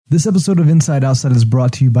This episode of Inside Outside is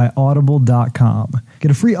brought to you by Audible.com.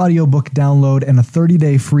 Get a free audiobook download and a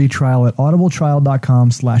 30-day free trial at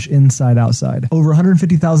audibletrial.com/insideoutside. Over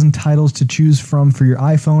 150,000 titles to choose from for your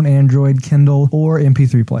iPhone, Android, Kindle, or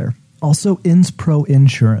MP3 player. Also, Inspro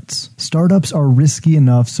Insurance. Startups are risky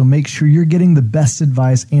enough, so make sure you're getting the best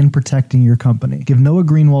advice and protecting your company. Give Noah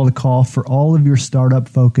Greenwald a call for all of your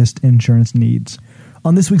startup-focused insurance needs.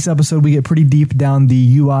 On this week's episode, we get pretty deep down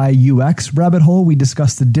the UI UX rabbit hole. We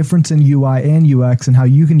discuss the difference in UI and UX and how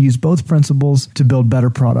you can use both principles to build better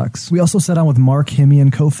products. We also sat down with Mark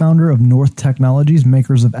Himian, co-founder of North Technologies,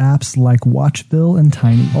 makers of apps like Watchville and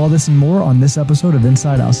Tiny. All this and more on this episode of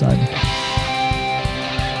Inside Outside.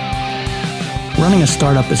 Running a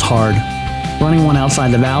startup is hard. Running one outside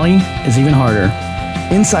the valley is even harder.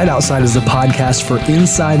 Inside Outside is the podcast for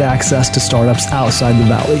inside access to startups outside the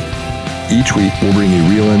valley. Each week, we'll bring you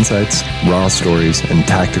real insights, raw stories, and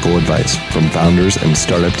tactical advice from founders and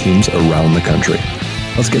startup teams around the country.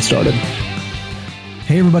 Let's get started.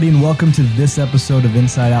 Hey, everybody, and welcome to this episode of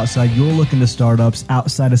Inside Outside. You're looking to startups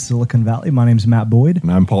outside of Silicon Valley. My name's Matt Boyd. And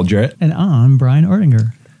I'm Paul Jarrett. And I'm Brian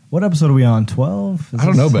Ortinger. What episode are we on? 12? I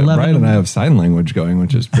don't know, but 11? Brian and I have sign language going,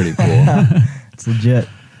 which is pretty cool. It's legit.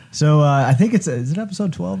 So I think is it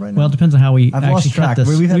episode 12 right now? Well, it depends on how we I've actually lost track. cut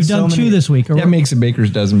this. We've done two this week. Yeah, makes a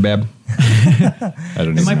baker's dozen, Bab. I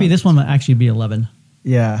don't know. It might be this one might actually be 11.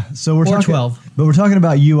 Yeah. So we're talking 12. But we're talking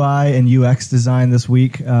about UI and UX design this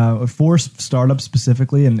week for startups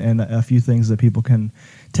specifically and a few things that people can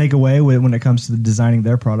take away when it comes to designing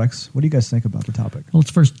their products. What do you guys think about the topic? Well,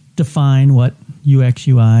 let's first define what UX,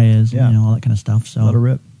 UI is, all that kind of stuff. So let it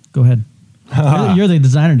rip. Go ahead. You're the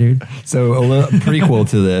designer, dude. So a little prequel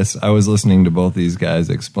to this, I was listening to both these guys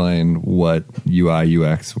explain what UI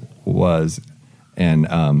UX was,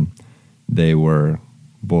 and they were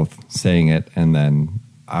both saying it, and then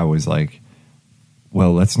I was like,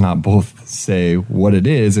 well, let's not both say what it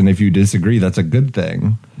is, and if you disagree, that's a good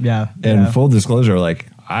thing. Yeah. And full disclosure, like,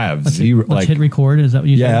 I have zero. Let's hit record. Is that what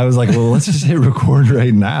you said? Yeah, I was like, well, let's just hit record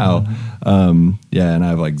right now. And I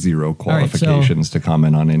have like zero qualifications to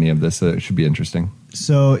comment on any of this. So it should be interesting.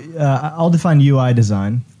 So I'll define UI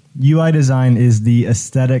design. UI design is the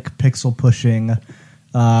aesthetic pixel pushing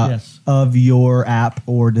of your app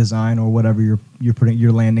or design or whatever you're putting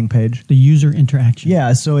your landing page. The user interaction.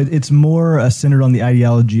 Yeah, so it's more centered on the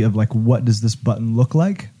ideology of like, what does this button look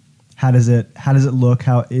like? How does it look?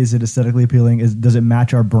 How is it aesthetically appealing? Does it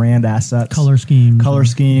match our brand assets? Color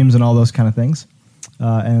schemes and all those kind of things.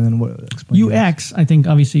 And then what? UX, I think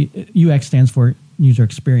obviously UX stands for user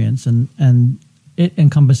experience, and it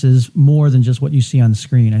encompasses more than just what you see on the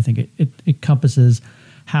screen. I think it encompasses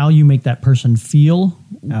how you make that person feel.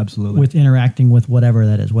 Absolutely. With interacting with whatever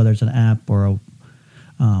that is, whether it's an app or a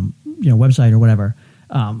website or whatever.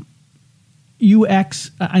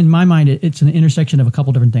 UX, in my mind, it's an intersection of a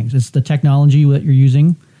couple different things. It's the technology that you're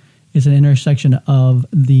using. It's an intersection of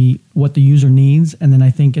what the user needs. And then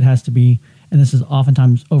I think it has to be, and this is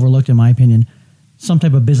oftentimes overlooked in my opinion, some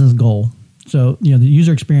type of business goal. So, the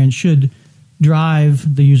user experience should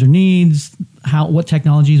drive the user needs, what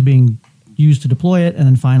technology is being used to deploy it, and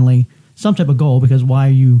then finally some type of goal, because why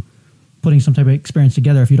are you putting some type of experience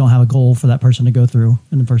together if you don't have a goal for that person to go through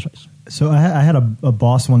in the first place? So I had a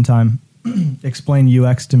boss one time explain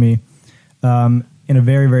UX to me in a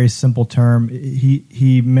very, very simple term.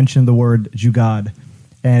 He mentioned the word Jugad,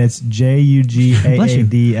 and it's Jugaad.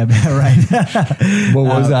 Right. What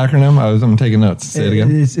was the acronym? I'm taking notes. Say it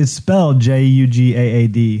again. It's spelled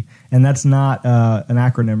Jugaad, and that's not an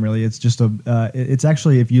acronym really. It's just it's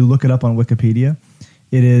actually, if you look it up on Wikipedia,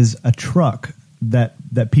 it is a truck that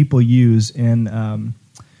people use in I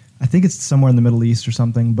think it's somewhere in the Middle East or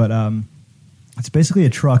something, but it's basically a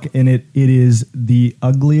truck, and it is the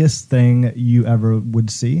ugliest thing you ever would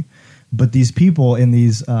see. But these people in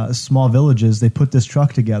these small villages, they put this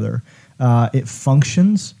truck together. It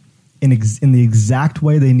functions in the exact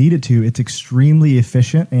way they need it to. It's extremely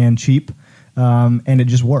efficient and cheap, and it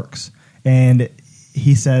just works. And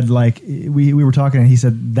he said, like, we were talking, and he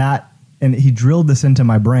said that, and he drilled this into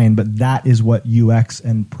my brain, but that is what UX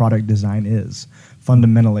and product design is,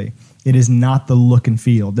 fundamentally. It is not the look and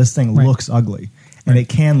feel. This thing looks ugly, and it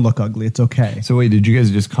can look ugly. It's okay. So wait, did you guys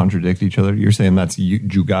just contradict each other? You're saying that's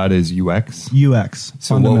Jugad is UX? UX.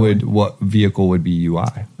 So what vehicle would be UI?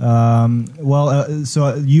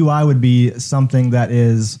 So UI would be something that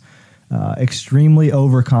is extremely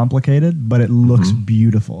overcomplicated, but it looks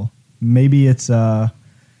beautiful. Maybe it's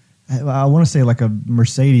I want to say like a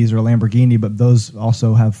Mercedes or a Lamborghini, but those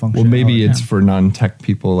also have functionality. Well, maybe it's for non-tech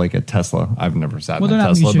people like a Tesla. I've never sat in a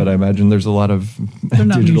Tesla, but I imagine there's a lot of they're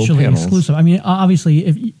not digital mutually panels. Exclusive. I mean,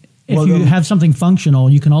 obviously, if Well, you have something functional,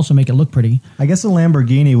 you can also make it look pretty. I guess a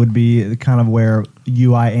Lamborghini would be kind of where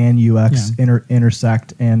UI and UX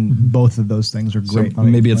intersect, and both of those things are So great. on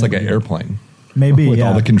a maybe it's like an Lamborghini. airplane. Maybe, with yeah.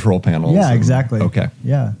 all the control panels. Yeah, and- exactly. Okay.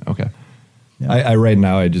 Yeah. Okay. Yeah. I right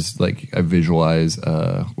now I just I visualize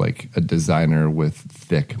like a designer with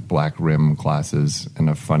thick black rim glasses and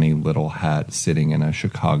a funny little hat sitting in a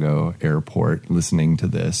Chicago airport listening to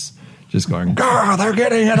this, just going, "Gah, they're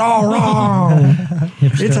getting it all wrong.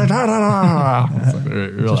 It's a da da da."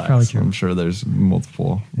 Relax. probably true. I'm sure there's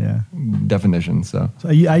multiple Yeah. definitions. So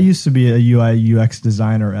I used to be a UI UX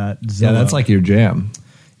designer at Zillow. yeah, that's like your jam.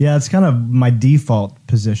 Yeah, it's kind of my default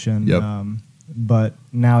position. Yep. But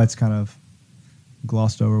now it's kind of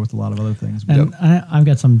glossed over with a lot of other things. And I've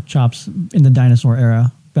got some chops in the dinosaur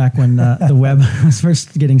era. Back when the web was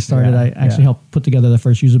first getting started, Yeah, I actually yeah. helped put together the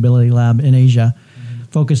first usability lab in Asia,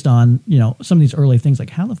 focused on some of these early things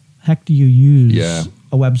like how the heck do you use Yeah.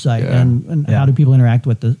 a website Yeah. and Yeah. how do people interact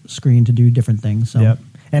with the screen to do different things. So Yep.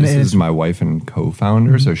 And This it's is my wife and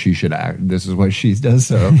co-founder, so she should act. This is what she does,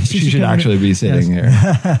 so she should actually be sitting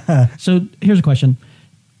here. So here's a question.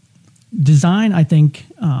 Design, I think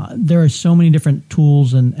there are so many different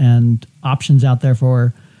tools and options out there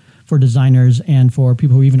for designers and for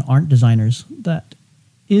people who even aren't designers. That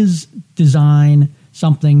is design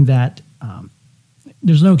something that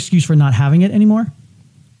there's no excuse for not having it anymore?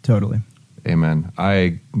 totally. Amen.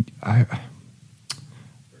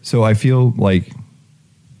 So I feel like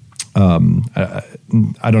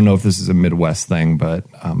I don't know if this is a Midwest thing, but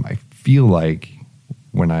I feel like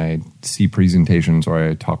when I see presentations or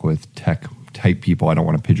I talk with tech type people, I don't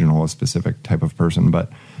want to pigeonhole a specific type of person,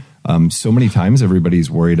 but so many times everybody's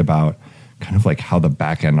worried about kind of like how the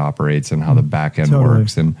back end operates and how the back end Totally.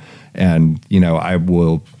 works. And I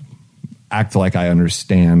will act like I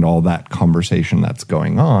understand all that conversation that's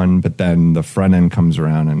going on, but then the front end comes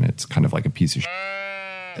around and it's kind of like a piece of shit.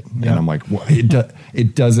 And I'm like, well, it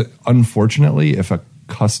does. Unfortunately, if a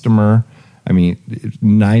customer,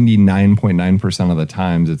 99.9% of the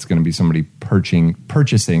times it's going to be somebody purchasing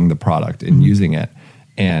the product and using it.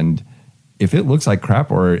 And if it looks like crap,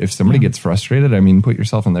 or if somebody gets frustrated, put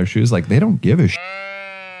yourself in their shoes. Like, they don't give a shit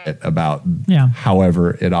about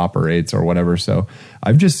however it operates or whatever. So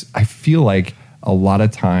I feel like a lot of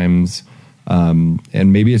times,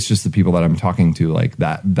 and maybe it's just the people that I'm talking to, like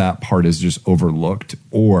that part is just overlooked,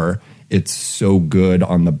 or it's so good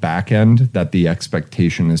on the back end that the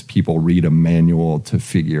expectation is people read a manual to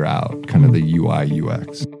figure out kind of the UI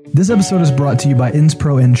UX. This episode is brought to you by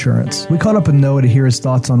Inspro Insurance. We caught up with Noah to hear his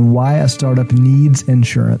thoughts on why a startup needs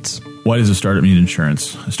insurance. Why does a startup need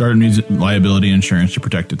insurance? A startup needs liability insurance to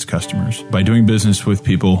protect its customers. By doing business with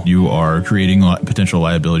people, you are creating potential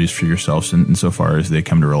liabilities for yourselves insofar as they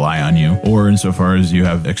come to rely on you, or insofar as you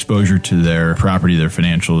have exposure to their property, their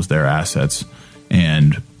financials, their assets.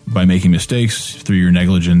 And by making mistakes through your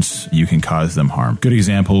negligence, you can cause them harm. Good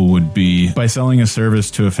example would be by selling a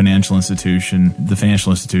service to a financial institution. The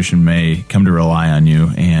financial institution may come to rely on you,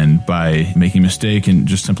 and by making a mistake and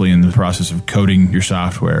just simply in the process of coding your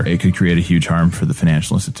software, it could create a huge harm for the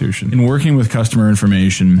financial institution. In working with customer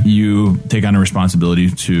information, you take on a responsibility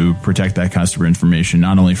to protect that customer information,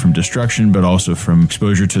 not only from destruction, but also from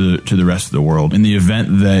exposure to the rest of the world. In the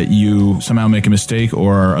event that you somehow make a mistake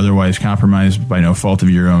or are otherwise compromised by no fault of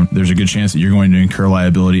your own, there's a good chance that you're going to incur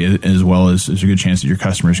liability, as well as there's a good chance that your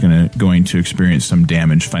customer is going to experience some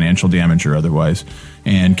damage, financial damage or otherwise.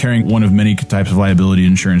 And carrying one of many types of liability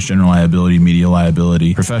insurance, general liability, media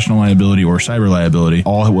liability, professional liability, or cyber liability,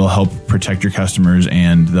 all will help protect your customers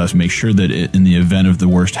and thus make sure that in the event of the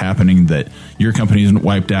worst happening, that your company isn't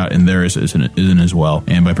wiped out and theirs isn't as well.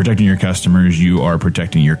 And by protecting your customers, you are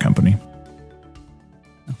protecting your company.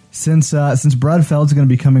 Since Brad Feld's going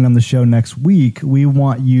to be coming on the show next week, we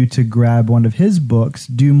want you to grab one of his books,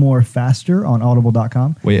 Do More Faster, on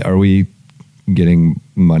audible.com. Wait, are we getting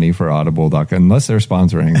money for audible.com? Unless they're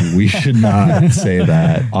sponsoring, we should not say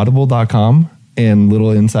that. Audible.com and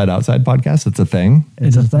Little Inside Outside podcast, it's a thing?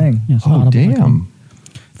 It's a thing. Yes, Oh, audible.com. damn.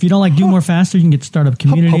 If you don't like Do More Faster, you can get Startup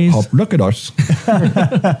Communities. Hop, hop, look at us.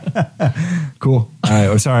 Cool. All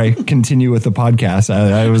right. Sorry. Continue with the podcast.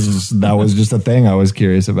 That was just a thing I was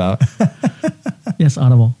curious about. Yes,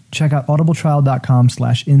 Audible. Check out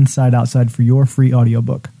audibletrial.com/insideoutside for your free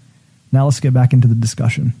audiobook. Now let's get back into the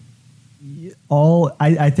discussion.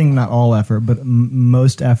 I think not all effort, but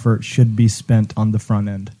most effort should be spent on the front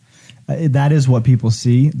end. That is what people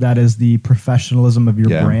see. That is the professionalism of your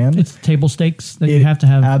brand. It's table stakes that you have to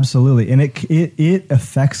have. Absolutely. And it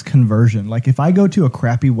affects conversion. Like, if I go to a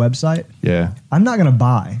crappy website, Yeah. I'm not going to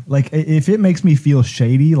buy. Like, if it makes me feel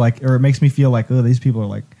shady, or it makes me feel like, oh, these people are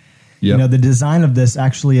like, Yep. You know, the design of this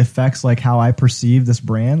actually affects like how I perceive this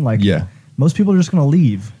brand. Like, Yeah. most people are just going to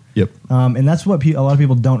leave. Yep. And that's what a lot of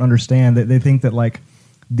people don't understand. That they think that like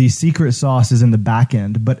the secret sauce is in the back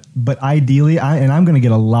end, but ideally, I'm going to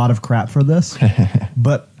get a lot of crap for this,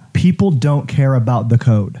 but people don't care about the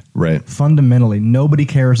code. Right. Fundamentally, nobody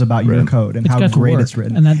cares about your Right. code and It's how got to great work, it's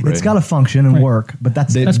written. and that- It's Right. got to function and Right. work, but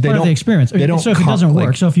that's They- That's part of don't- the experience. they don't So if it doesn't work,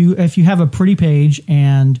 like- so if you have a pretty page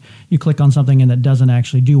and you click on something and it doesn't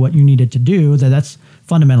actually do what you need it to do, that's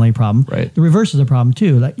fundamentally a problem. Right. The reverse is a problem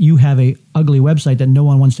too. Like you have a ugly website that no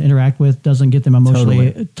one wants to interact with, doesn't get them emotionally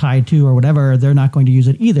Totally. tied to or whatever. They're not going to use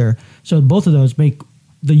it either. So both of those make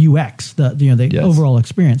the UX, the Yes. overall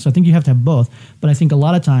experience. So I think you have to have both. But I think a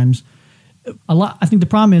lot of times, I think the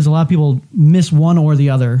problem is a lot of people miss one or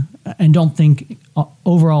the other and don't think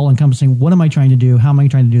overall encompassing, what am I trying to do? How am I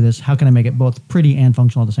trying to do this? How can I make it both pretty and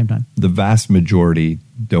functional at the same time? The vast majority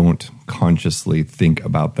don't consciously think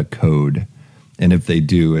about the code. And if they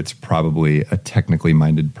do, it's probably a technically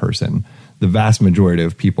minded person. The vast majority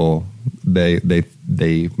of people, they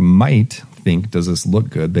might think, does this look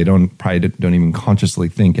good? They probably don't even consciously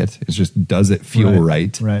think it. It's just, does it feel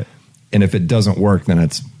right? Right. And if it doesn't work, then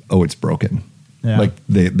it's broken. Yeah. Like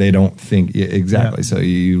they don't think exactly. Yeah. So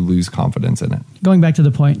you lose confidence in it. Going back to the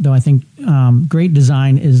point, though, I think great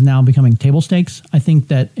design is now becoming table stakes. I think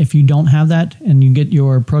that if you don't have that and you get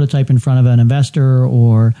your prototype in front of an investor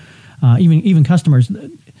or even customers,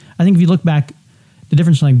 I think if you look back, the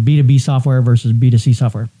difference like B2B software versus B2C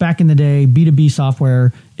software. Back in the day, B2B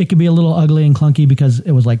software, it could be a little ugly and clunky because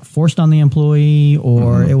it was like forced on the employee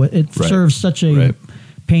or it Right. serves such a Right.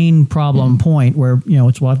 pain problem point where,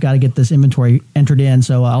 it's, well, I've got to get this inventory entered in,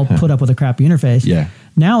 so I'll put up with a crappy interface. Yeah.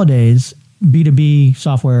 Nowadays, B2B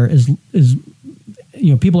software is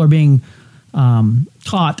people are being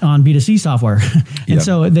taught on B2C software. And Yep.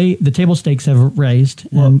 so the table stakes have raised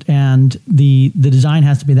and the design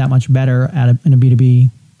has to be that much better in a B2B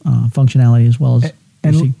functionality as well as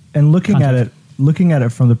B2C. And looking context. at it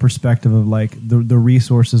from the perspective of like the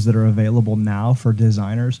resources that are available now for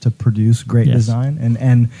designers to produce great Yes. design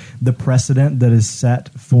and the precedent that is set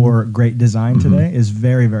for great design today is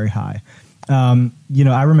very, very high.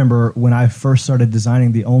 I remember when I first started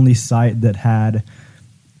designing, the only site that had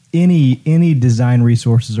any design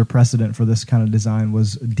resources or precedent for this kind of design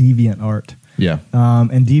was DeviantArt. Yeah.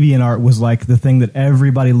 And DeviantArt was like the thing that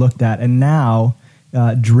everybody looked at. And now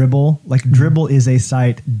Dribbble, Dribbble is a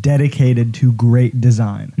site dedicated to great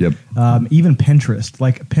design. Yep. Even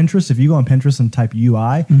Pinterest, if you go on Pinterest and type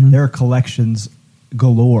UI, there are collections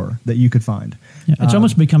galore that you could find. Yeah, it's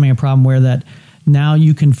almost becoming a problem where that now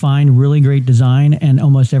you can find really great design and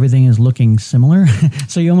almost everything is looking similar.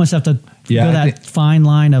 So you almost have to Yeah, go I that think fine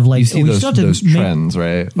line of like, you see we those still have to those make- trends,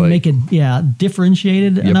 right? make it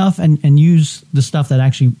differentiated enough and use the stuff that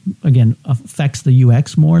actually again affects the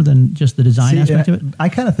UX more than just the design aspect of it. I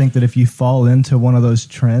kind of think that if you fall into one of those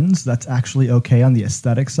trends, that's actually okay on the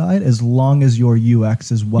aesthetic side, as long as your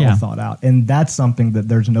UX is well thought out. And that's something that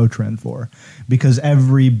there's no trend for, because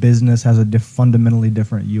every business has a fundamentally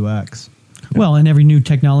different UX. Well, and every new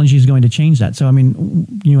technology is going to change that. So, I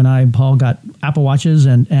mean, you and I, Paul, got Apple Watches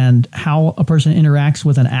and how a person interacts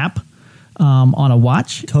with an app on a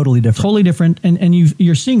watch. Totally different. And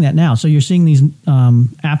you're seeing that now. So you're seeing these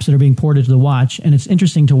apps that are being ported to the watch, and it's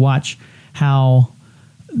interesting to watch how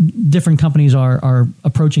different companies are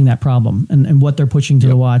approaching that problem and what they're pushing to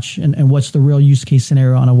the watch and what's the real use case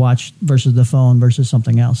scenario on a watch versus the phone versus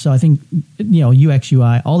something else. So I think, UX,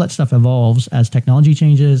 UI, all that stuff evolves as technology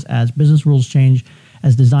changes, as business rules change,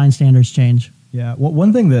 as design standards change. Yeah. Well,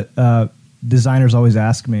 one thing that designers always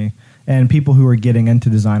ask me, and people who are getting into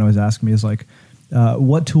design always ask me, is like,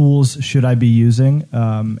 what tools should I be using,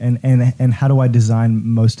 and how do I design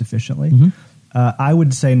most efficiently? I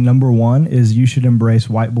would say number one is you should embrace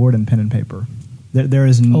whiteboard and pen and paper. There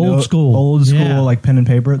is no Old school, like pen and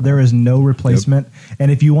paper. There is no replacement.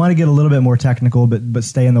 And if you want to get a little bit more technical, but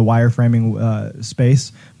stay in the wireframing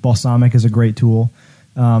space, Balsamiq is a great tool.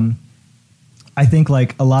 I think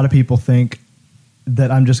like a lot of people think that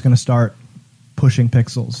I'm just going to start pushing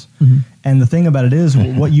pixels. And the thing about it is,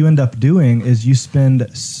 what you end up doing is you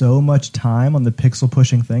spend so much time on the pixel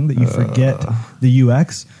pushing thing that you forget the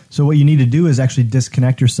UX. So what you need to do is actually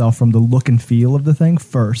disconnect yourself from the look and feel of the thing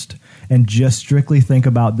first, and just strictly think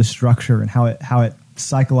about the structure and how it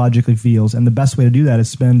psychologically feels. And the best way to do that is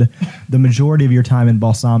spend the majority of your time in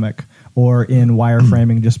Balsamiq or in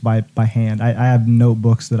wireframing just by hand. I have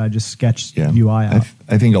notebooks that I just sketch UI out.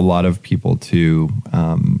 I think a lot of people too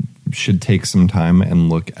should take some time and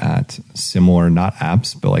look at similar, not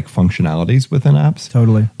apps, but like functionalities within apps.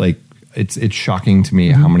 Totally. Like it's shocking to me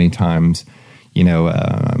how many times,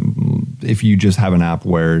 if you just have an app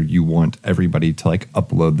where you want everybody to like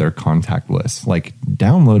upload their contact list, like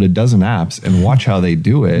download a dozen apps and watch how they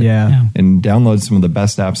do it. Yeah. And download some of the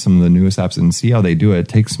best apps, some of the newest apps, and see how they do it.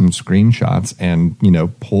 Take some screenshots and, you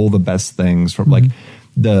know, pull the best things from like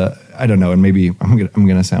I don't know, and maybe I'm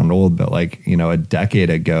gonna sound old, but like, you know, a decade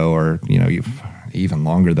ago, or, you know, even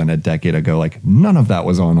longer than a decade ago, like none of that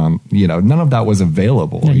was you know, none of that was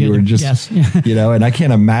available. Yeah, you were just, you know, and I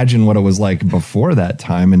can't imagine what it was like before that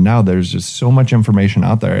time. And now there's just so much information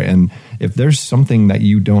out there. And if there's something that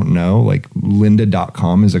you don't know, like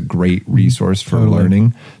lynda.com is a great resource for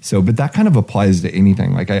learning. So, but that kind of applies to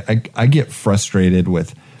anything. Like I get frustrated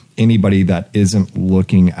with anybody that isn't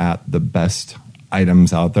looking at the best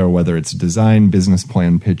items out there, whether it's design, business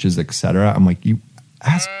plan, pitches, etc. I'm like, you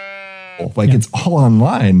ask. Like it's all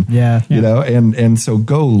online, you know, and so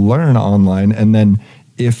go learn online. And then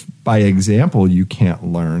if by example you can't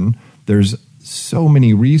learn, there's so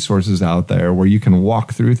many resources out there where you can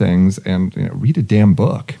walk through things and, you know, read a damn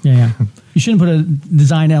book. Yeah. You shouldn't put a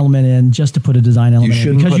design element in just to put a design element in. You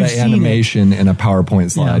shouldn't put an animation in a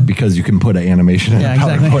PowerPoint slide because you can put an animation in a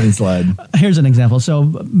PowerPoint slide. Here's an example. So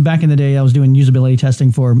back in the day, I was doing usability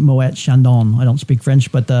testing for Moet Chandon. I don't speak French,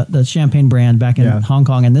 but the champagne brand back in Hong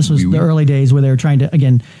Kong. And this was the early days where they were trying to,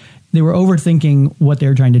 again, they were overthinking what they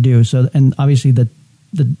were trying to do. So, and obviously the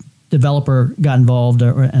developer got involved,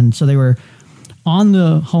 and so they were on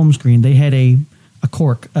the home screen. They had a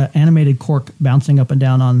cork, animated cork bouncing up and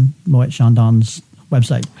down on Moet Chandon's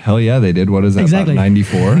website. Hell yeah, they did. What is that? Exactly. About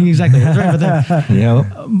 94? Exactly. That's right. But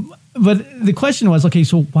yeah. But the question was, okay,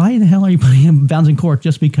 so why the hell are you putting a bouncing cork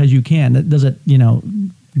just because you can? Does it, you know,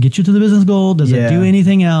 get you to the business goal? Does it do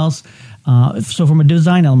anything else? So from a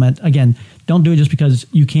design element, again, don't do it just because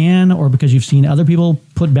you can or because you've seen other people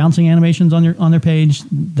put bouncing animations on their page.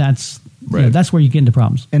 That's you know, that's where you get into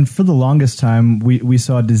problems. And for the longest time, we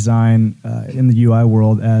saw design in the UI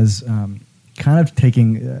world as kind of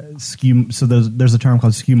taking skew. So there's a term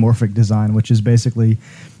called skeuomorphic design, which is basically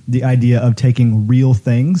the idea of taking real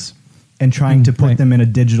things and trying to put them in a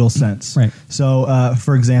digital sense. Right. So,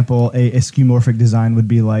 for example, a skeuomorphic design would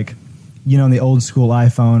be like, you know, in the old school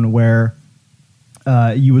iPhone where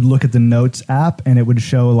you would look at the Notes app and it would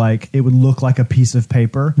show like, it would look like a piece of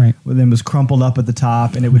paper. Right. Then it was crumpled up at the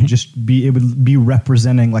top and it would just be, it would be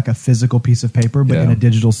representing like a physical piece of paper, but in a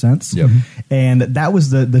digital sense. Yep. And that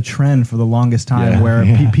was the trend for the longest time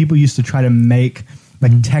where people used to try to make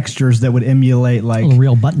like textures that would emulate like a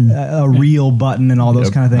real button, real button and all those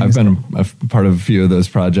kind of things. I've been a part of a few of those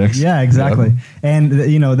projects. Yeah, exactly. Yep.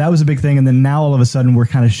 And you know, that was a big thing. And then now all of a sudden we're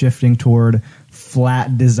kind of shifting toward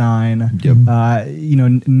flat design, you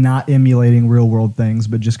know, not emulating real world things,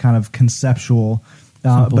 but just kind of conceptual.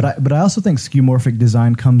 But I also think skeuomorphic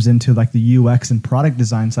design comes into like the UX and product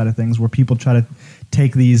design side of things where people try to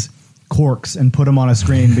take these corks and put them on a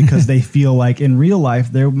screen because they feel like in real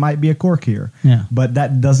life there might be a cork here. Yeah. But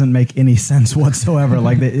that doesn't make any sense whatsoever.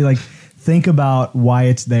 Like think about why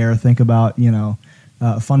it's there. Think about, you know,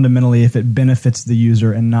 fundamentally if it benefits the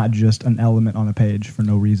user and not just an element on a page for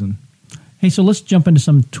no reason. Hey, so let's jump into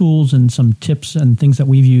some tools and some tips and things that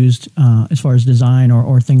we've used as far as design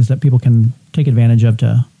or things that people can take advantage of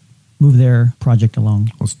to move their project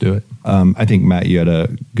along. Let's do it. I think, Matt, you had a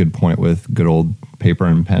good point with good old paper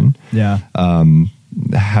and pen. Yeah.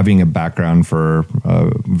 Having a background for a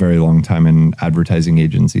very long time in advertising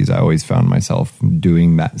agencies, I always found myself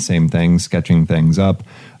doing that same thing, sketching things up.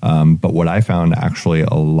 But what I found actually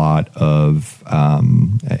a lot of,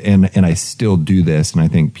 and I still do this, and I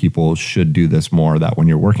think people should do this more, that when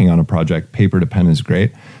you're working on a project, paper to pen is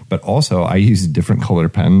great. But also I use different color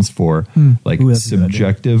pens for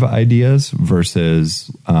subjective ideas versus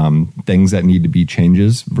things that need to be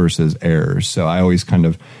changes versus errors. So I always kind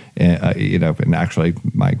of, you know, and actually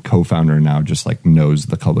my co-founder now just like knows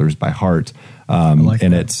the colors by heart.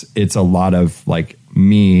 And it's a lot of like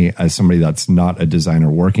me as somebody that's not a designer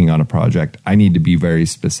working on a project. I need to be very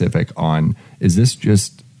specific on, is this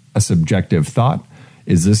just a subjective thought?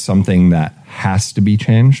 Is this something that has to be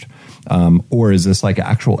changed? Or is this like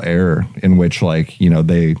actual error in which like, you know,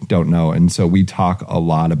 they don't know? And so we talk a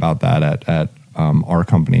lot about that at our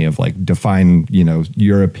company of like define, you know,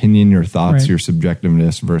 your opinion, your thoughts, your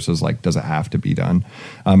subjectiveness versus like, does it have to be done?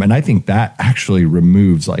 And I think that actually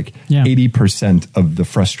removes like 80% of the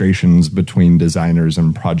frustrations between designers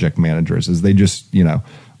and project managers is they just, you know,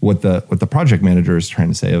 what the project manager is trying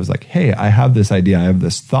to say is like, hey, I have this idea. I have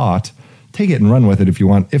this thought. Take it and run with it if you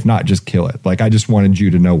want. If not, just kill it. Like, I just wanted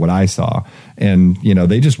you to know what I saw. And, you know,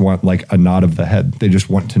 they just want like a nod of the head. They just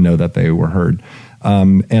want to know that they were heard.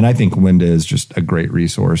 And I think Lynda is just a great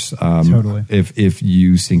resource. Totally. If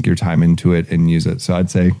you sink your time into it and use it. So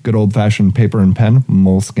I'd say good old fashioned paper and pen,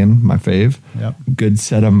 Moleskine, my fave. Yep. Good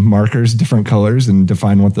set of markers, different colors, and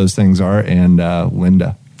define what those things are. And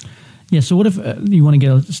Lynda. Yeah. So what if you want to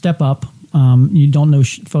get a step up? You don't know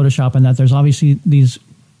Photoshop, and that there's obviously these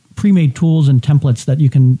pre-made tools and templates that you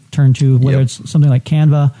can turn to, whether Yep. it's something like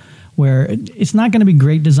Canva, where it's not going to be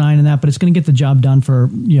great design in that, but it's going to get the job done for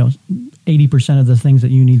 80% of the things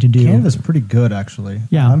that you need to do. Canva's pretty good, actually.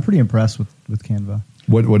 Yeah. I'm pretty impressed with Canva.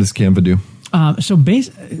 What does Canva do?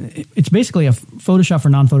 It's basically a Photoshop for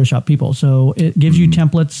non-Photoshop people. So it gives you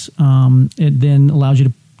templates. It then allows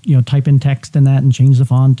you to type in text in that and change the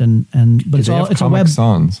font but it's all it's a web.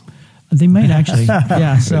 Sans. They might actually,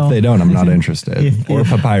 yeah. So If they don't, I'm not interested. Or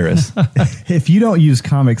Papyrus. If you don't use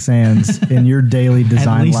Comic Sans in your daily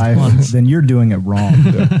design least life, once. then you're doing it wrong.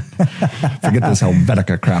 Forget this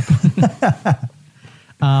Helvetica crap.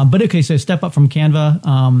 But okay, so step up from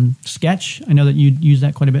Canva, Sketch. I know that you use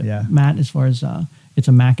that quite a bit, Yeah. Matt. As far as it's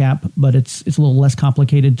a Mac app, but it's a little less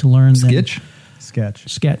complicated to learn Sketch? than Sketch.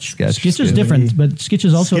 Sketch Sketch is is different, but Sketch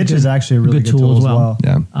is also Sketch a is actually a really good tool as well.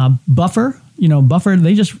 Yeah. Buffer, Buffer.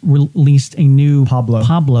 They just released a new Pablo.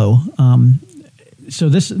 So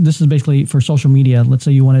this is basically for social media. Let's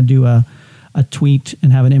say you want to do a tweet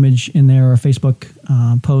and have an image in there, or a Facebook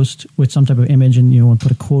post with some type of image, and you want to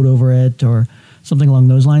put a quote over it or something along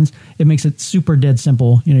those lines. It makes it super dead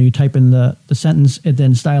simple. You type in the sentence, it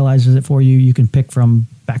then stylizes it for you. You can pick from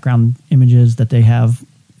background images that they have,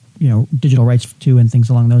 digital rights to, and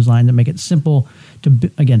things along those lines that make it simple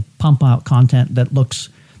to, again, pump out content that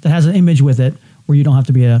has an image with it, where you don't have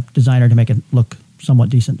to be a designer to make it look somewhat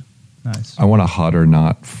decent. Nice. I want a hot or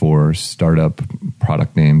not for startup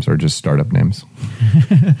product names or just startup names.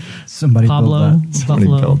 Somebody Pablo, built that. Somebody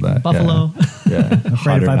Buffalo, build that, Buffalo. Yeah.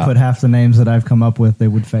 Afraid if I put half the names that I've come up with, they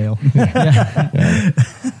would fail.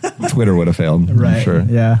 Twitter would have failed. I'm Right, sure.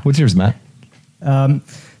 yeah. What's yours, Matt?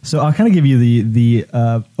 So I'll kind of give you the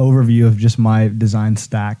overview of just my design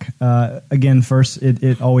stack. Again, first,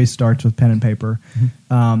 it always starts with pen and paper.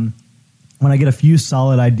 Mm-hmm. When I get a few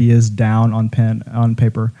solid ideas down on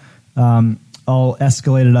paper, I'll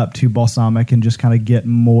escalate it up to Balsamic and just kind of get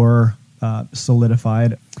more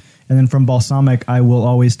solidified. And then from Balsamic, I will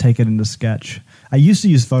always take it into Sketch. I used to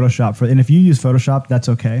use Photoshop and if you use Photoshop, that's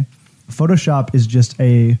okay. Photoshop is just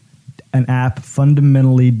an app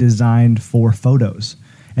fundamentally designed for photos.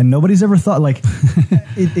 And nobody's ever thought,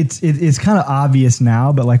 it's kind of obvious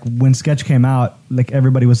now, but when Sketch came out,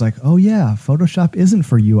 everybody was like, oh yeah, Photoshop isn't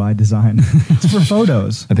for UI design. It's for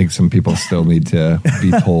photos. I think some people still need to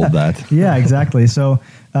be told that. Yeah, exactly. So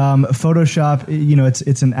Photoshop,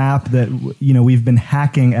 it's an app that, we've been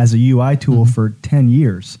hacking as a UI tool for 10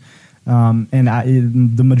 years. And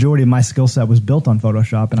the majority of my skill set was built on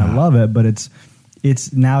Photoshop, and I love it, but it's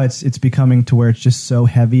becoming to where it's just so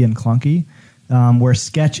heavy and clunky. Where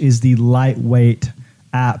Sketch is the lightweight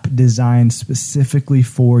app designed specifically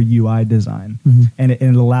for UI design. Mm-hmm. And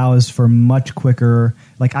it allows for much quicker,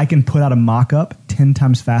 I can put out a mock-up 10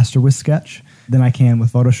 times faster with Sketch than I can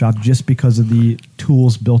with Photoshop just because of the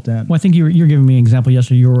tools built in. Well, I think you're giving me an example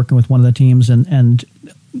yesterday. You were working with one of the teams, and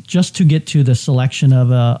just to get to the selection of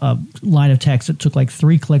a line of text, it took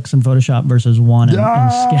 3 clicks in Photoshop versus 1 in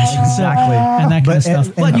Sketch. Exactly. And that kind of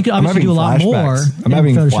stuff. But you could obviously do a lot more. I'm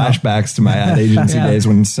having Photoshop. flashbacks to my ad agency days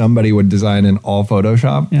when somebody would design in all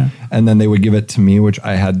Photoshop, and then they would give it to me, which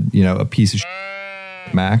I had, a piece of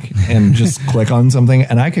Mac, and just click on something,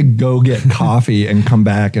 and I could go get coffee and come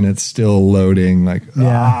back, and it's still loading.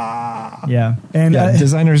 Yeah. And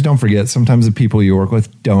designers, don't forget, sometimes the people you work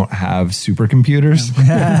with don't have supercomputers.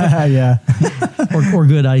 Yeah. or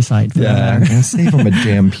good eyesight. Save them a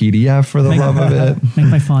damn PDF for the love of it. Make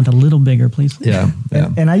my font a little bigger, please. Yeah.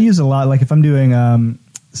 And I use a lot, if I'm doing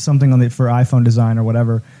something for iPhone design or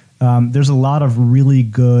whatever, there's a lot of really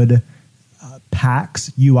good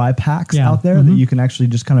packs, UI packs out there that you can actually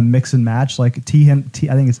just kind of mix and match. I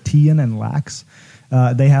think it's Tian and Lax.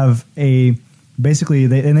 They have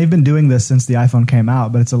they've been doing this since the iPhone came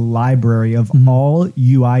out, but it's a library of all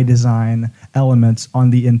UI design elements on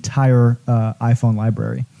the entire iPhone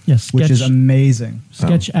library. Yes, which is amazing.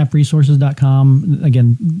 SketchAppResources.com.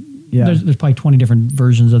 Again, there's probably 20 different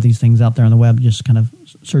versions of these things out there on the web. Just kind of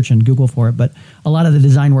search and Google for it. But a lot of the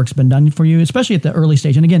design work's been done for you, especially at the early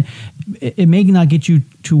stage. And again, it may not get you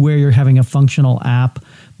to where you're having a functional app,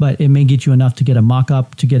 but it may get you enough to get a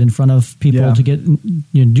mock-up, to get in front of people, to get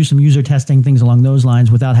do some user testing, things along those lines,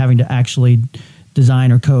 without having to actually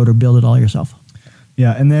design or code or build it all yourself.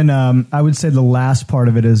 Yeah, and then I would say the last part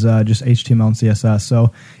of it is just HTML and CSS.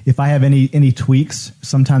 So if I have any tweaks,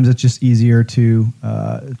 sometimes it's just easier to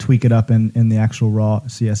tweak it up in the actual raw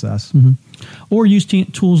CSS. Mm-hmm. Or use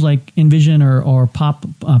tools like InVision or Pop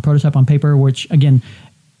Prototype on Paper, which, again,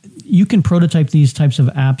 you can prototype these types of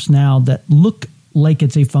apps now that look like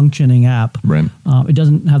it's a functioning app. Right. It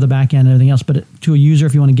doesn't have the back end and everything else, but to a user,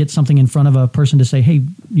 if you want to get something in front of a person to say, hey,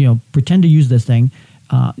 pretend to use this thing,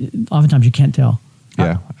 oftentimes you can't tell.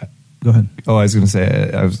 Yeah. Go ahead. Oh, I was going to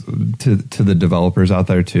say, I was to the developers out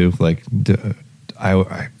there too. Like,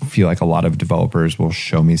 I feel like a lot of developers will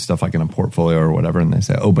show me stuff like in a portfolio or whatever, and they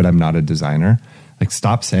say, "Oh, but I'm not a designer." Like,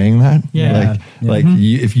 stop saying that. Yeah.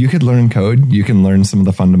 If you could learn code, you can learn some of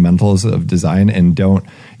the fundamentals of design, and don't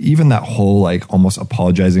even that whole like almost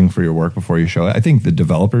apologizing for your work before you show it. I think the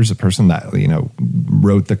developer is the person that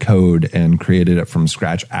wrote the code and created it from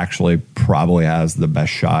scratch actually probably has the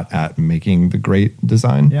best shot at making the great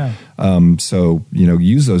design. Yeah. So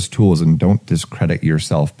use those tools and don't discredit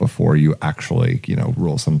yourself before you actually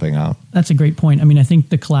rule something out. That's a great point. I mean, I think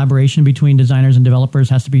the collaboration between designers and developers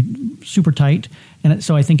has to be super tight. And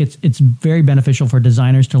so I think it's very beneficial for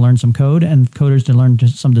designers to learn some code and coders to learn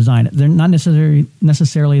just some design. They're not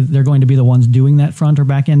necessarily they're going to be the ones doing that front or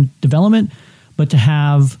back end development, but to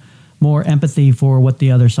have more empathy for what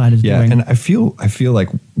the other side is doing. Yeah, and I feel like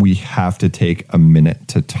we have to take a minute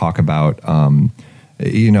to talk about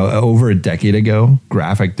over a decade ago,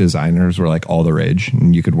 graphic designers were like all the rage,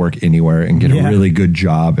 and you could work anywhere and get a really good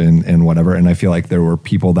job and whatever. And I feel like there were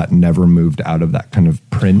people that never moved out of that kind of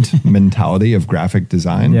print mentality of graphic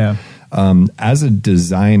design. Yeah. As a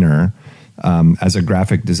designer, as a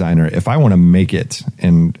graphic designer, if I want to make it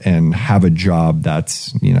and have a job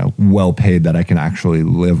that's well paid that I can actually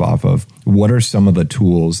live off of, what are some of the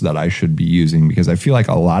tools that I should be using? Because I feel like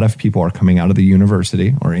a lot of people are coming out of the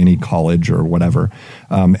university or any college or whatever,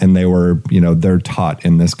 and they're taught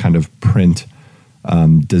in this kind of print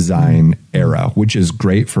design era, which is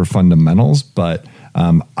great for fundamentals, but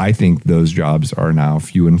I think those jobs are now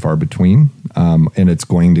few and far between, and it's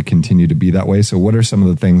going to continue to be that way. So what are some of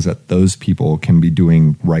the things that those people can be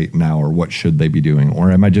doing right now, or what should they be doing?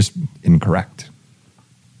 Or am I just incorrect?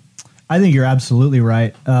 I think you're absolutely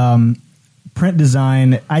right. Print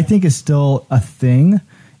design, I think, is still a thing.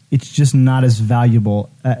 It's just not as valuable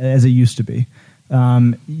as it used to be.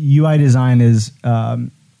 UI design is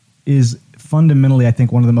fundamentally, I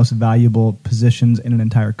think, one of the most valuable positions in an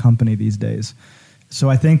entire company these days. So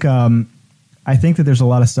I think that there's a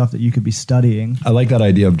lot of stuff that you could be studying. I like that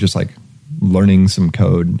idea of just like learning some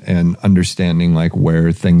code and understanding like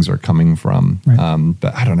where things are coming from. Right.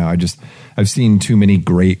 But I don't know. I've seen too many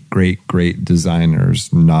great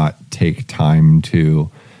designers not take time to,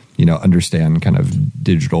 understand kind of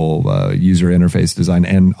digital user interface design.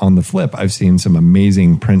 And on the flip, I've seen some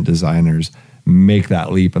amazing print designers make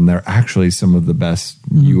that leap, and they're actually some of the best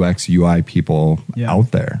UX UI people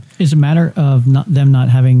out there. Is it a matter of them not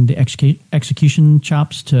having the execution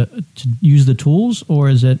chops to use the tools, or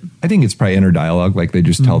is it? I think it's probably inner dialogue. Like they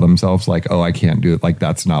just tell themselves like, oh, I can't do it. Like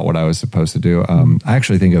that's not what I was supposed to do. I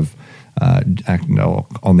actually think of,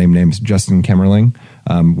 I'll name names, Justin Kemmerling,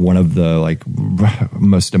 one of the like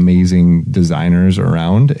most amazing designers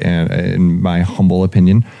around, and in my humble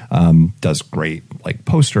opinion, does great like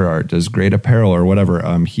poster art, does great apparel or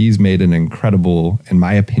whatever. He's made an incredible, in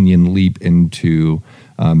my opinion, leap into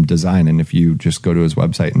design. And if you just go to his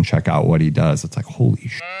website and check out what he does, it's like, holy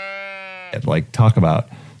shit. Like talk about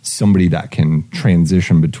somebody that can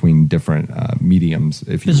transition between different mediums, if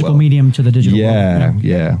you will. Physical medium to the digital world.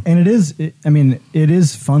 Yeah. And it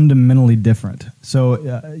is fundamentally different. So,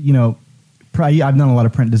 I've done a lot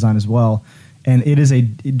of print design as well, and it is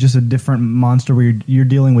just a different monster where you're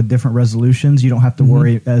dealing with different resolutions. You don't have to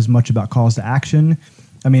worry as much about calls to action.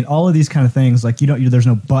 I mean, all of these kind of things, like there's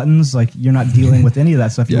no buttons, like you're not dealing with any of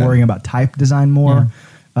that stuff. You're worrying about type design more.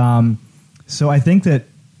 Yeah. So I think that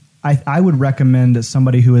I would recommend that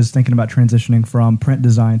somebody who is thinking about transitioning from print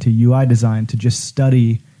design to UI design to just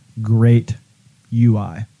study great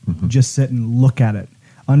UI. Just sit and look at it,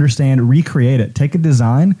 understand, recreate it. Take a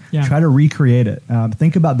design, try to recreate it.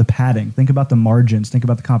 Think about the padding, think about the margins, think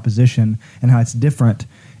about the composition and how it's different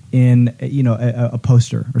in a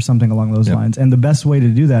poster or something along those lines. And the best way to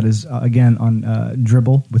do that is again on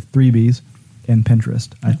Dribbble with 3 Bs and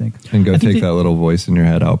Pinterest, I think. And go take that little voice in your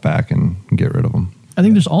head out back and get rid of them. I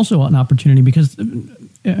think there's also an opportunity because,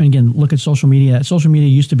 again, look at social media. Social media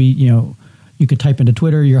used to be, you could type into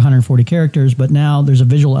Twitter your 140 characters, but now there's a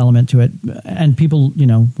visual element to it. And people, you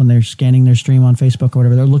know, when they're scanning their stream on Facebook or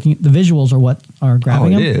whatever, they're looking, the visuals are what are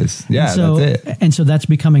grabbing them. It is. Yeah, that's it. And so that's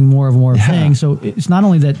becoming more and more of a thing. So it's not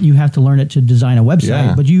only that you have to learn it to design a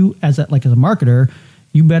website, but you, as a marketer,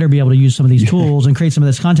 you better be able to use some of these tools and create some of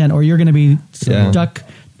this content, or you're going to be stuck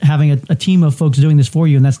having a team of folks doing this for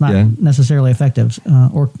you, and that's not necessarily effective.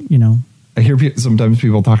 Or, you know, I hear sometimes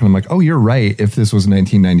people talking. I'm like, "Oh, you're right. If this was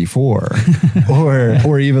 1994,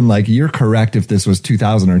 or even like you're correct if this was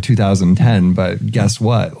 2000 or 2010." But guess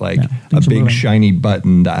what? Like a big shiny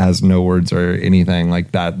button that has no words or anything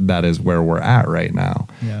like that. That is where we're at right now.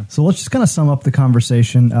 Yeah. So let's just kind of sum up the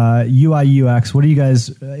conversation. UI UX. What do you guys,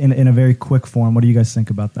 in a very quick form? What do you guys think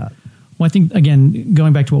about that? Well, I think, again,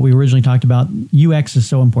 going back to what we originally talked about, UX is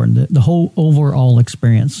so important. The whole overall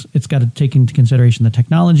experience. It's got to take into consideration the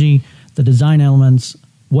technology, the design elements,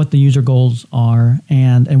 what the user goals are,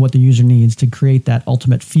 and what the user needs to create that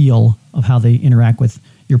ultimate feel of how they interact with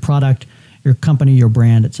your product, your company, your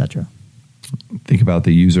brand, etc. Think about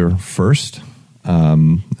the user first.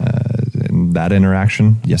 In that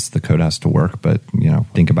interaction, yes, the code has to work, but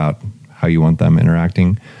think about how you want them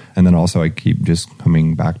interacting. And then also I keep just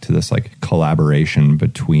coming back to this like collaboration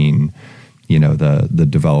between, the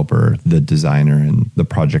developer, the designer, and the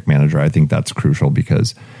project manager. I think that's crucial,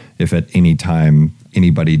 because if at any time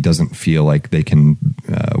anybody doesn't feel like they can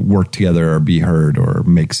work together or be heard or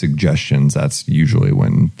make suggestions, that's usually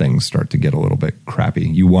when things start to get a little bit crappy.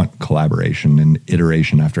 You want collaboration and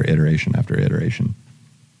iteration after iteration after iteration.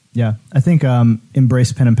 Yeah, I think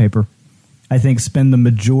embrace pen and paper. I think spend the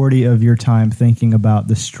majority of your time thinking about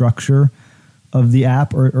the structure of the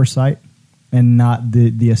app or site, and not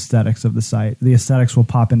the aesthetics of the site. The aesthetics will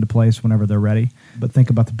pop into place whenever they're ready, but think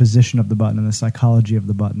about the position of the button and the psychology of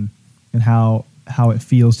the button and how it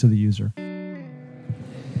feels to the user.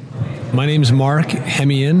 My name is Mark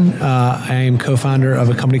Hemian. I am co-founder of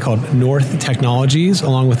a company called North Technologies,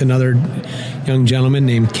 along with another young gentleman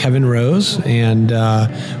named Kevin Rose. And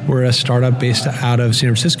we're a startup based out of San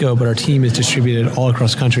Francisco, but our team is distributed all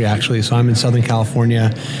across the country, actually. So I'm in Southern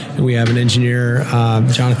California, and we have an engineer,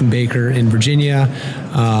 Jonathan Baker, in Virginia.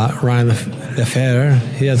 Ryan Lefebvre,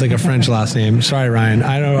 he has like a French last name. Sorry, Ryan.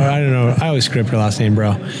 I don't know. I always screw up your last name,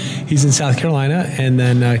 bro. He's in South Carolina. And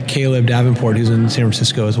then Caleb Davenport, who's in San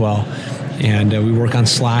Francisco as well. And we work on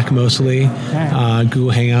Slack mostly,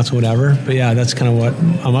 Google Hangouts, whatever. But yeah, that's kind of what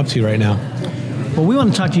I'm up to right now. Well, we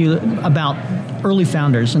want to talk to you about early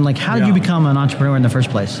founders and how did you become an entrepreneur in the first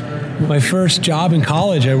place? My first job in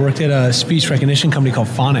college, I worked at a speech recognition company called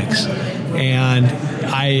Phonics. And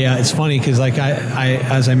it's funny because I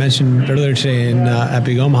as I mentioned earlier today at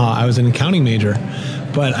Big Omaha, I was an accounting major,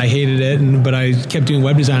 but I hated it. But I kept doing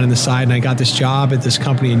web design on the side, and I got this job at this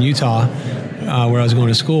company in Utah, where I was going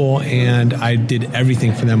to school, and I did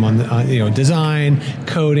everything for them on the, design,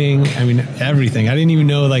 coding, everything. I didn't even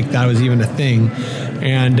know that was even a thing.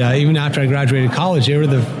 And even after I graduated college,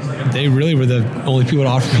 they really were the only people to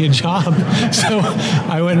offer me a job. So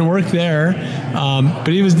I went and worked there. But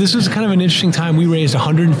this was kind of an interesting time. We raised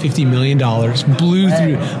 $150 million,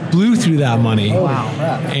 blew through that money. Oh, wow.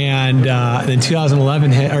 And then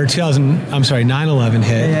 9/11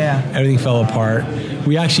 hit. Everything fell apart.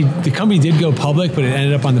 The company did go public, but it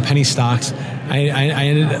ended up on the penny stocks.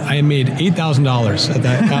 I made $8,000 at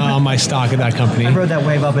that on my stock at that company. I rode that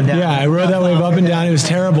wave up and down. Yeah, I rode that wave up and down. It was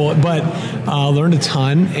terrible, but learned a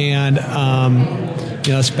ton. And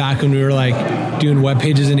that's back when we were doing web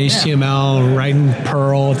pages in HTML, writing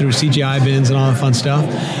Perl through CGI bins and all that fun stuff.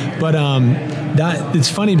 But it's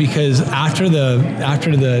funny because after the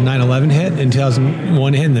 9/11 hit and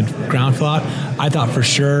 2001 hit and the ground fell out, I thought for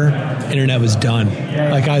sure internet was done.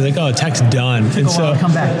 I was like, oh, tech's done. It took a while to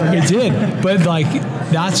come back. It did. But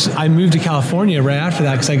I moved to California right after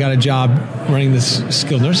that because I got a job running this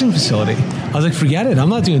skilled nursing facility. I was like, forget it. I'm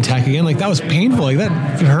not doing tech again. That was painful. That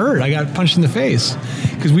hurt. I got punched in the face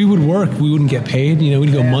because we would work. We wouldn't get paid.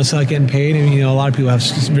 We'd go months without getting paid. A lot of people have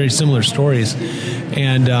very similar stories.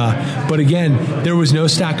 And but again, there was no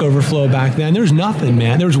Stack Overflow back then. There was nothing,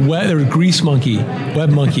 man. There was Grease Monkey,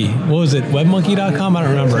 WebMonkey. What was it? WebMonkey.com? I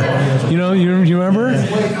don't remember. You remember?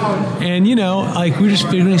 And we were just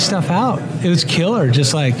figuring stuff out. It was killer,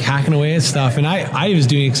 just hacking away at stuff. And I was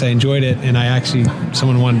doing it because I enjoyed it, and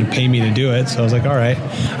someone wanted to pay me to do it, so I was like, all right.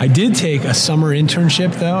 I did take a summer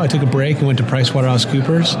internship though. I took a break and went to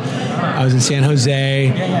PricewaterhouseCoopers. I was in San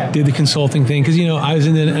Jose, did the consulting thing because I was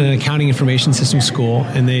in an accounting information system school,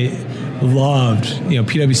 and loved,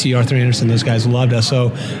 PwC, Arthur Anderson, those guys loved us.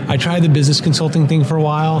 So I tried the business consulting thing for a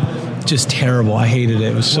while. Just terrible. I hated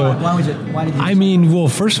it. It was so. Why was it? Why did you? I mean, well,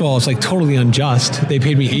 first of all, it's like totally unjust. They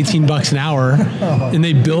paid me $18 an hour, and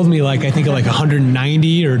they billed me like, I think like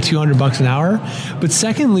 190 or $200 an hour. But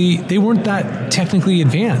secondly, they weren't that technically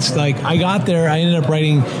advanced. Like I got there, I ended up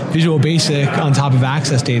writing Visual Basic on top of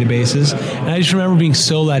Access databases, and I just remember being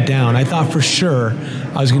so let down. I thought for sure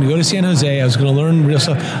I was going to go to San Jose. I was going to learn real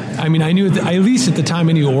stuff. I mean, I knew at least at the time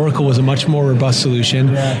I knew Oracle was a much more robust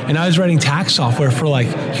solution, and I was writing tax software for like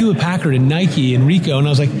Hewlett Packard and Nike and Ricoh, and I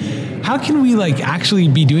was like, how can we like actually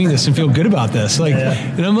be doing this and feel good about this? Like,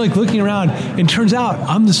 and I'm like looking around, and turns out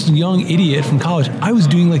I'm this young idiot from college. I was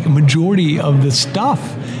doing like a majority of the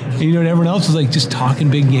stuff. And, and everyone else was like just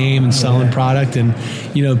talking big game and selling product, and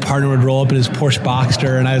the partner would roll up in his Porsche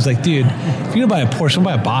Boxster, and I was like, dude, if you're gonna buy a Porsche, don't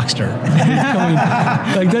buy a Boxster.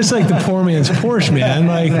 Like that's like the poor man's Porsche, man.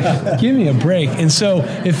 Like, give me a break. And so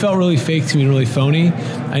it felt really fake to me, really phony.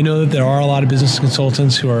 I know that there are a lot of business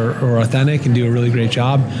consultants who are authentic and do a really great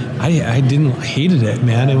job. I hated it,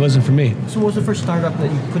 man. It wasn't for me. So what was the first startup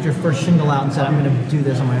that you put your first shingle out and said, I'm going to do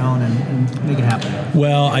this on my own and make it happen?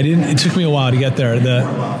 Well, I didn't. It took me a while to get there.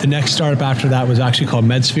 The next startup after that was actually called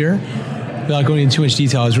MedSphere. Without going into too much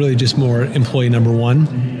detail, I was really just more employee number one.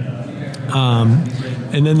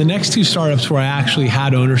 And then the next two startups where I actually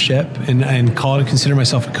had ownership and consider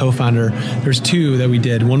myself a co-founder, there's two that we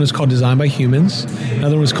did. One was called Design by Humans.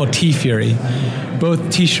 Another one was called T-Fury.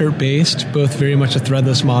 Both t-shirt based, both very much a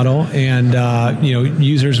threadless model, and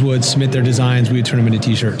users would submit their designs, we would turn them into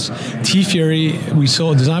t-shirts. T-Fury, we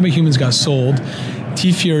sold. Design by Humans got sold.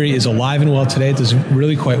 T-Fury is alive and well today. It does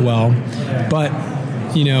really quite well, but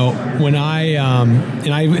when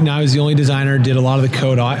I was the only designer, did a lot of the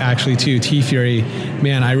code actually too. T-Fury,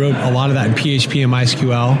 man, I wrote a lot of that in PHP and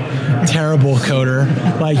MySQL. Terrible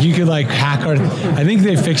coder. Like you could like hack our. I think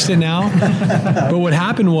they fixed it now. But what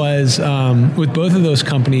happened was with both of those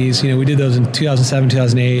companies, we did those in 2007,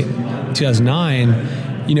 2008,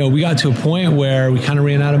 2009. We got to a point where we kind of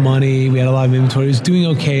ran out of money. We had a lot of inventory. It was doing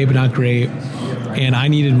okay, but not great. And I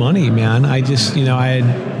needed money, man. I just, I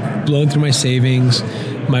had blown through my savings.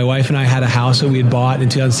 My wife and I had a house that we had bought in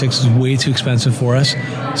 2006. It was way too expensive for us.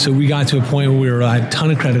 So we got to a point where had a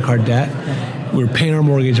ton of credit card debt. We were paying our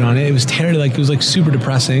mortgage on it. It was terrible. It was like super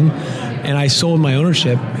depressing. And I sold my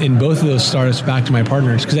ownership in both of those startups back to my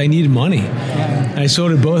partners because I needed money. And I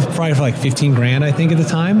sold it both probably for like $15,000, I think, at the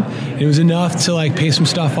time. It was enough to like pay some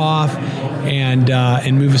stuff off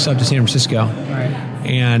and move us up to San Francisco.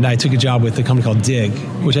 And I took a job with a company called Dig,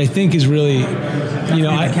 which I think is really,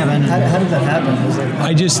 Kevin, how did that happen?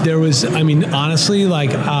 Honestly, like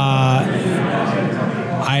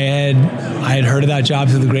I had heard of that job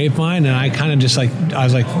through the grapevine, and I kind of just like, I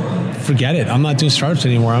was like, forget it. I'm not doing startups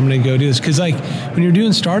anymore. I'm going to go do this. Because like when you're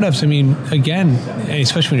doing startups, again,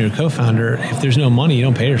 especially when you're a co-founder, if there's no money, you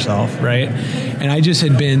don't pay yourself, right? And I just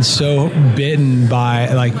had been so bitten by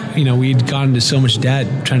we'd gotten into so much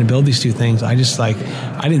debt trying to build these two things. I just I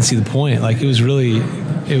didn't see the point. Like it was really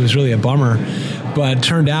a bummer. But it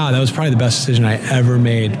turned out that was probably the best decision I ever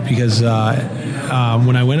made because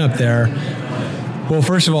when I went up there, well,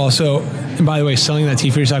 first of all, and by the way, selling that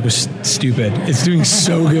T-Fury stock was stupid. It's doing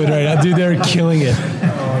so good right now. Dude, they're killing it.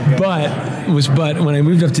 But when I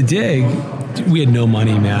moved up to Dig, we had no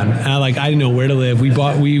money, man. And I didn't know where to live.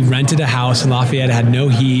 We rented a house in Lafayette. It had no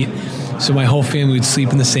heat. So my whole family would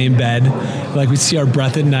sleep in the same bed. Like we'd see our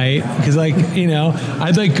breath at night. Because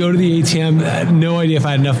I'd go to the ATM. I had no idea if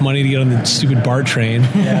I had enough money to get on the stupid BART train.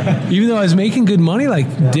 Yeah. Even though I was making good money,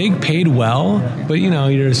 Dig paid well. But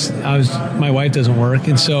my wife doesn't work.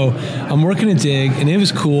 And so I'm working at Dig and it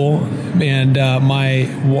was cool. And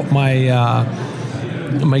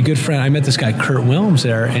my good friend, I met this guy, Kurt Wilms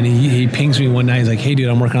there, and he pings me one night. He's like, hey, dude,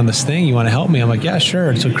 I'm working on this thing. You want to help me? I'm like, yeah,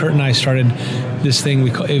 sure. So Kurt and I started this thing.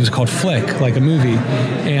 It was called Flick, like a movie.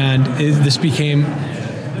 And this became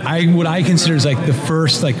what I consider is like the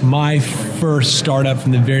first, my first startup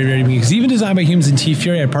from the very, very beginning. Because even Design by Humans and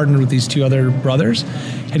T-Fury, I partnered with these two other brothers,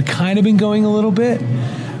 had kind of been going a little bit.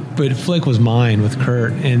 But Flick was mine with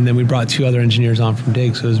Kurt. And then we brought two other engineers on from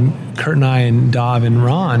Dig. So it was Kurt and I and Dav and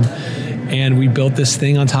Ron. And we built this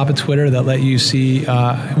thing on top of Twitter that let you see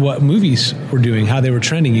what movies were doing, how they were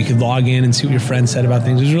trending. You could log in and see what your friends said about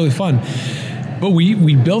things. It was really fun. But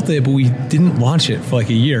we built it, but we didn't launch it for like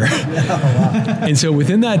a year. And so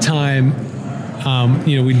within that time,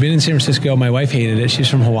 we'd been in San Francisco. My wife hated it. She's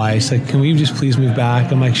from Hawaii. She's like, can we just please move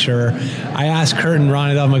back? I'm like, sure. I asked Kurt and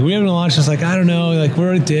Ron, I'm like, we haven't launched. She's like, I don't know. Like,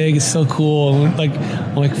 we're at Dig. It's so cool. And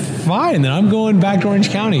I'm like, fine. Then I'm going back to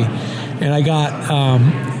Orange County. And I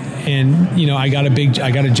got... and you know, I got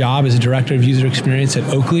a job as a director of user experience at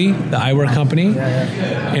Oakley, the eyewear company,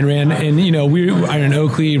 and you know, I ran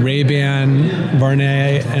Oakley, Ray-Ban, Varney,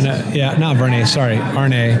 and not Varney, sorry,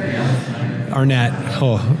 Arnett.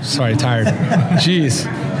 Oh, sorry, tired. Jeez.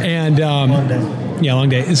 And long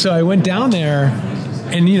day. And so I went down there,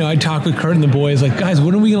 and you know, I talked with Kurt and the boys, like, guys,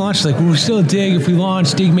 when are we gonna launch? Like, we're still at Dig. If we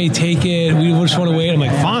launch, Dig may take it. We just want to wait. I'm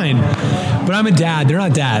like, fine. But I'm a dad. They're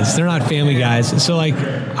not dads. They're not family guys. So like,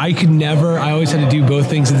 I always had to do both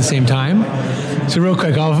things at the same time. So real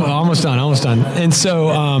quick, almost done. And so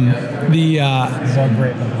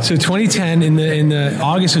so 2010 in the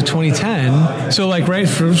August of 2010. So like right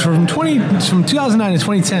from 2009 to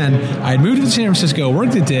 2010, I had moved to San Francisco,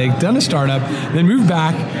 worked at Dig, done a startup, then moved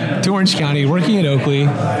back to Orange County, working at Oakley.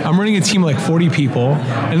 I'm running a team of like 40 people,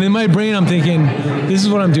 and in my brain I'm thinking, this is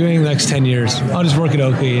what I'm doing the next 10 years. I'll just work at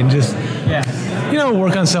Oakley and just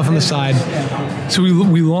work on stuff on the side. So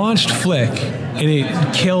we launched Flick. And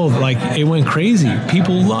it killed, like, it went crazy.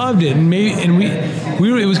 People loved it. And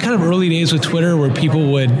it was kind of early days with Twitter where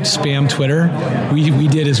people would spam Twitter. We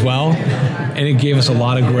did as well. And it gave us a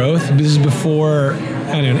lot of growth. This is before,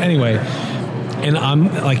 anyway. And I'm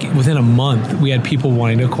like, within a month, we had people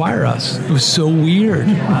wanting to acquire us. It was so weird,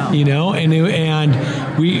 you know?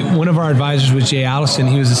 And one of our advisors was Jay Allison.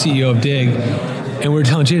 He was the CEO of Dig. And we were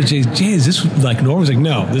telling Jay, is this like normal? He's like,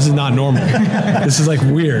 no, this is not normal. This is like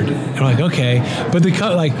weird. And we're like, okay. But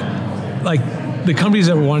the companies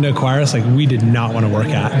that wanted to acquire us, like, we did not want to work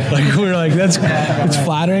at. Like, we were like, it's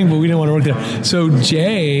flattering, but we didn't want to work there. So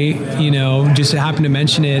Jay, you know, just happened to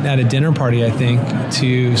mention it at a dinner party, I think,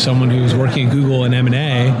 to someone who was working at Google in M&A.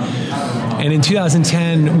 And in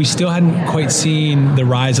 2010, we still hadn't quite seen the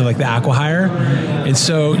rise of like the acqui-hire. And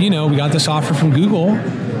so, you know, we got this offer from Google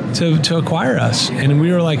to acquire us, and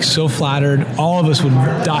we were like so flattered. All of us would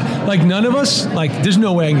die. Like, none of us, like, there's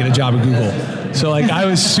no way I can get a job at Google. So like, I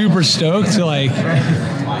was super stoked to, like,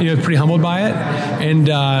 you know, pretty humbled by it.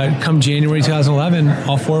 And come January 2011,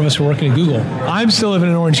 all four of us were working at Google. I'm still living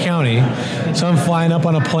in Orange County, so I'm flying up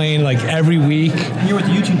on a plane like every week. You're with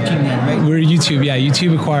the YouTube team then, right? We're YouTube, yeah.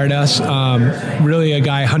 YouTube acquired us. Really, a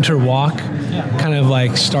guy, Hunter Walk, kind of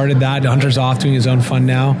like started that. Hunter's off doing his own fund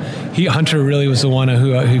now. Hunter really was the one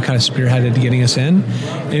who kind of spearheaded getting us in.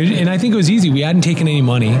 And I think it was easy. We hadn't taken any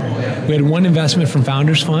money. We had one investment from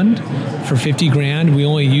Founders Fund for $50,000. We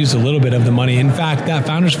only used a little bit of the money. In fact, that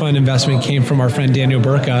Founders Fund investment came from our friend Daniel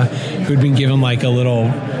Burka, who'd been given like a little,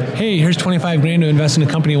 hey, here's $25,000 to invest in a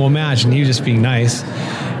company we'll match. And he was just being nice.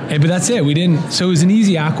 But that's it. We didn't. So it was an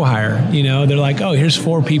easy acqui-hire. You know, they're like, oh, here's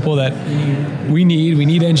 4 people that we need. We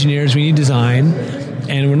need engineers. We need design.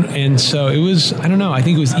 And so it was, I don't know, I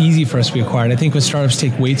think it was easy for us to be acquired. I think when startups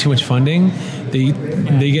take way too much funding, they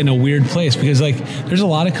get in a weird place, because like there's a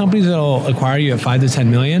lot of companies that'll acquire you at 5 to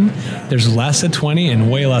 10 million. There's less at 20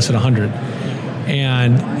 and way less at 100.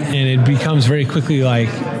 And it becomes very quickly like,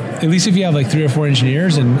 at least if you have like 3 or 4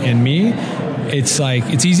 engineers and me, it's like,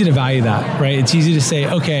 it's easy to value that, right? It's easy to say,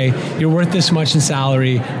 okay, you're worth this much in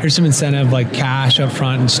salary. Here's some incentive like cash up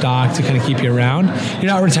front and stock to kind of keep you around.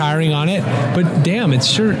 You're not retiring on it, but damn, it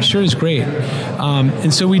sure is great.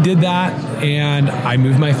 And so we did that, and I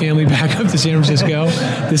moved my family back up to San Francisco.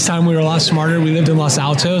 This time we were a lot smarter. We lived in Los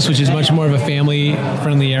Altos, which is much more of a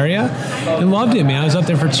family-friendly area, and loved it, man. I was up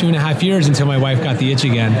there for 2.5 years until my wife got the itch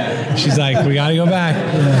again. She's like, we got to go back.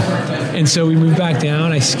 And so we moved back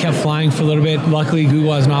down. I kept flying for a little bit. Luckily,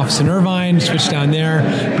 Google has an office in Irvine, switched down there.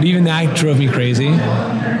 But even that drove me crazy.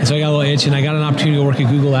 And so I got a little itch, and I got an opportunity to work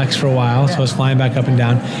at Google X for a while. So I was flying back up and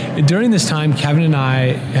down. And during this time, Kevin and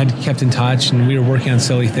I had kept in touch, and we were working on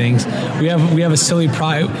silly things. We have a silly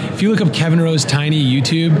if you look up Kevin Rose Tiny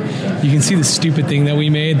YouTube, you can see the stupid thing that we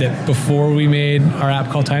made that before we made our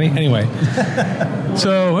app called Tiny. Anyway,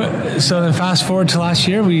 so then fast forward to last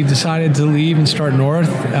year, we decided to leave and start North.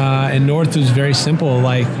 And North was very simple.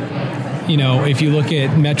 Like, you know, if you look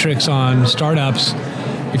at metrics on startups,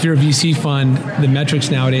 if you're a VC fund, the metrics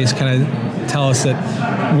nowadays kind of tell us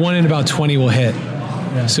that 1 in about 20 will hit.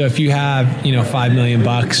 Yeah. So if you have, you know, $5 million,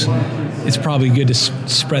 it's probably good to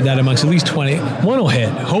spread that amongst at least 20. 1 will hit,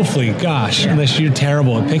 hopefully, gosh, unless you're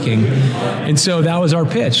terrible at picking. And so that was our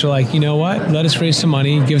pitch. So like, you know what? Let us raise some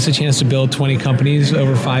money, give us a chance to build 20 companies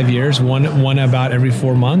over 5 years, one about every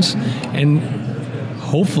 4 months, and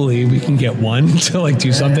hopefully we can get one to like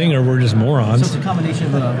do something, or we're just morons. So it's a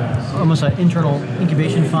combination of almost an internal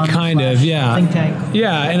incubation fund, kind of, yeah, think tank.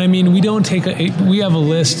 Yeah, and I mean, we don't take we have a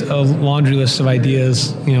laundry list of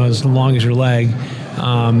ideas, you know, as long as your leg.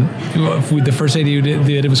 The first idea we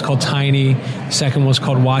did, it was called Tiny. The second one was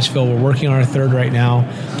called Watchville. We're working on our third right now.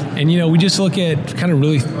 And, we just look at kind of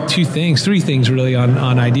really three things really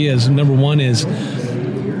on ideas. Number one is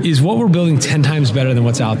what we're building 10 times better than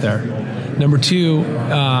what's out there? Number two,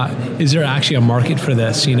 is there actually a market for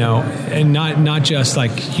this, and not just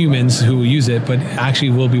like humans who will use it, but actually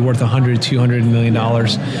will be worth $100, $200 million.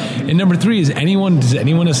 And number three is does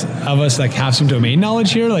anyone of us like have some domain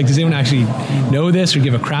knowledge here? Like, does anyone actually know this or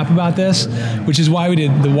give a crap about this? Which is why we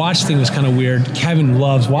did the watch thing was kind of weird. Kevin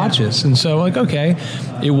loves watches. And so okay,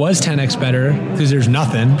 it was 10x better because there's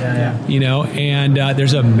nothing, and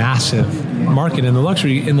there's a massive market in the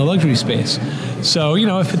luxury space. So,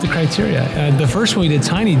 it fit the criteria. The first one we did,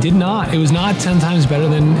 Tiny, it was not 10 times better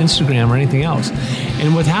than Instagram or anything else.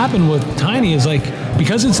 And what happened with Tiny is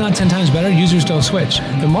because it's not 10 times better, users don't switch.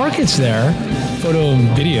 The market's there, photo and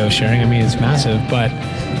video sharing, it's massive, but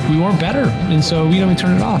we weren't better. And so we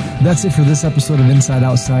turned it off. That's it for this episode of Inside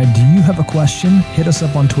Outside. Do you have a question? Hit us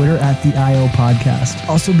up on Twitter at the IO Podcast.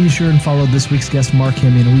 Also be sure and follow this week's guest, Mark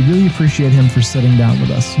Hemian. We really appreciate him for sitting down with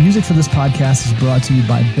us. Music for this podcast is brought to you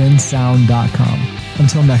by bensound.com.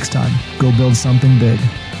 Until next time, go build something big.